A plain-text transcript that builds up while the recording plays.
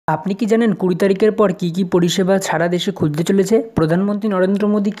আপনি কি জানেন 20 তারিখের পর কী কী পরিষেবা সারা দেশে খুলতে চলেছে? প্রধানমন্ত্রী নরেন্দ্র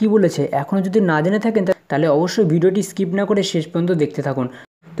মোদী কী বলেছে এখনও যদি না জেনে থাকেন তাহলে অবশ্যই ভিডিওটি স্কিপ না করে শেষ পর্যন্ত দেখতে থাকুন।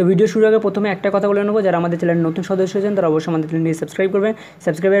 তো ভিডিও শুরু আগে প্রথমে একটা কথা বলে নেবো, যারা আমাদের চ্যানেলের নতুন সদস্য হয়েছেন তারা অবশ্যই আমাদের চ্যানেলটি সাবস্ক্রাইব করবেন।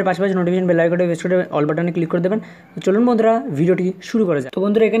 সাবস্ক্রাইবের পাশাপাশি নোটিফিকেশন বেল আইকনটি প্রেস করে অল বাটনে ক্লিক করে দেবেন। তো চলুন বন্ধুরা ভিডিওটি শুরু করা যায়। তো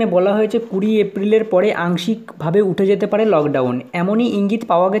বন্ধুরা এখানে বলা হয়েছে 20 এপ্রিলের পরে আংশিকভাবে উঠে যেতে পারে লকডাউন, এমনই ইঙ্গিত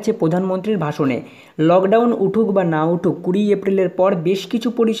পাওয়া গেছে প্রধানমন্ত্রীর ভাষণে। লকডাউন উঠুক বা না উঠুক 20 এপ্রিলের পর বেশ কিছু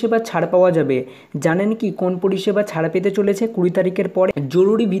পরিষেবা ছাড় পাওয়া যাবে। জানেন কি কোন পরিষেবা ছাড় পেতে চলেছে 20 তারিখের পরে?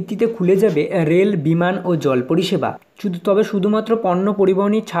 জরুরি ভিত্তিতে খুলে যাবে রেল, বিমান ও জল পরিষেবা। তবে শুধুমাত্র পণ্য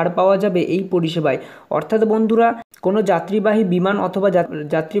পরিবহনই ছাড় পাওয়া যাবে এই পরিষেবায়। অর্থাৎ বন্ধুরা কোনো যাত্রীবাহী বিমান অথবা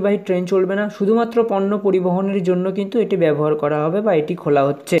যাত্রীবাহী ট্রেন চলবে না, শুধুমাত্র পণ্য পরিবহনের জন্য কিন্তু এটি ব্যবহার করা হবে বা এটি খোলা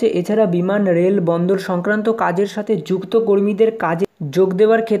হচ্ছে। এছাড়া বিমান, রেল, বন্দর সংক্রান্ত কাজের সাথে যুক্ত কর্মীদের কাজে যোগ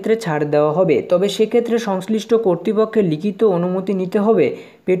দেওয়ার ক্ষেত্রে ছাড় দেওয়া হবে, তবে সেক্ষেত্রে সংশ্লিষ্ট কর্তৃপক্ষের লিখিত অনুমতি নিতে হবে।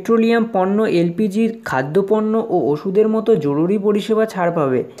 পেট্রোলিয়াম পণ্য, এলপিজি, খাদ্যপণ্য ও ওষুধের মতো জরুরি পরিষেবা ছাড়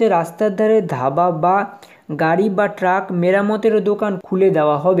পাবে। রাস্তার ধারে ধাবা বা গাড়ি বা ট্রাক মেরামতের দোকান খুলে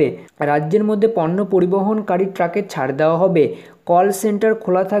দেওয়া হবে। রাজ্যের মধ্যে পণ্য পরিবহনকারী ট্রাকের ছাড় দেওয়া হবে। কল সেন্টার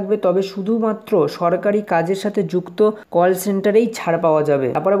খোলা থাকবে, তবে শুধুমাত্র সরকারি কাজের সাথে যুক্ত কল সেন্টারেই ছাড় পাওয়া যাবে।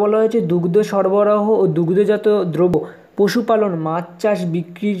 তারপরে বলা হয়েছে দুগ্ধ সরবরাহ ও দুগ্ধজাত দ্রব্য, পশুপালন, মাছ চাষ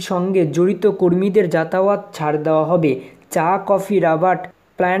বিক্রির সঙ্গে জড়িত কর্মীদের যাতায়াত ছাড় দেওয়া হবে। চা, কফি, রাবার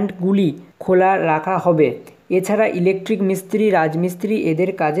প্ল্যান্টগুলি খোলা রাখা হবে। এছাড়া ইলেকট্রিক মিস্ত্রি, রাজমিস্ত্রি এদের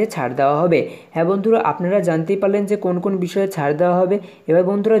কাজে ছাড় দেওয়া হবে। হ্যাঁ বন্ধুরা, আপনারা জানতেই পারলেন যে কোন কোন বিষয়ে ছাড় দেওয়া হবে। এবার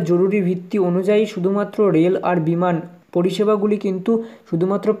বন্ধুরা জরুরি ভিত্তি অনুযায়ী শুধুমাত্র রেল আর বিমান পরিষেবাগুলি কিন্তু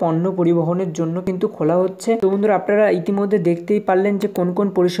শুধুমাত্র পণ্য পরিবহনের জন্য কিন্তু খোলা হচ্ছে। তো বন্ধুরা আপনারা ইতিমধ্যে দেখতেই পারলেন যে কোন কোন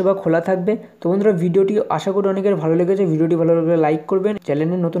পরিষেবা খোলা থাকবে। তো বন্ধুরা ভিডিওটি আশা করি অনেকের ভালো লেগেছে। ভিডিওটি ভালো লাগলে লাইক করবেন,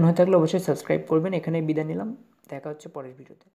 চ্যানেলে নতুন হয়ে থাকলে অবশ্যই সাবস্ক্রাইব করবেন। এখানে বিদায় নিলাম, দেখা হচ্ছে পরের ভিডিওতে।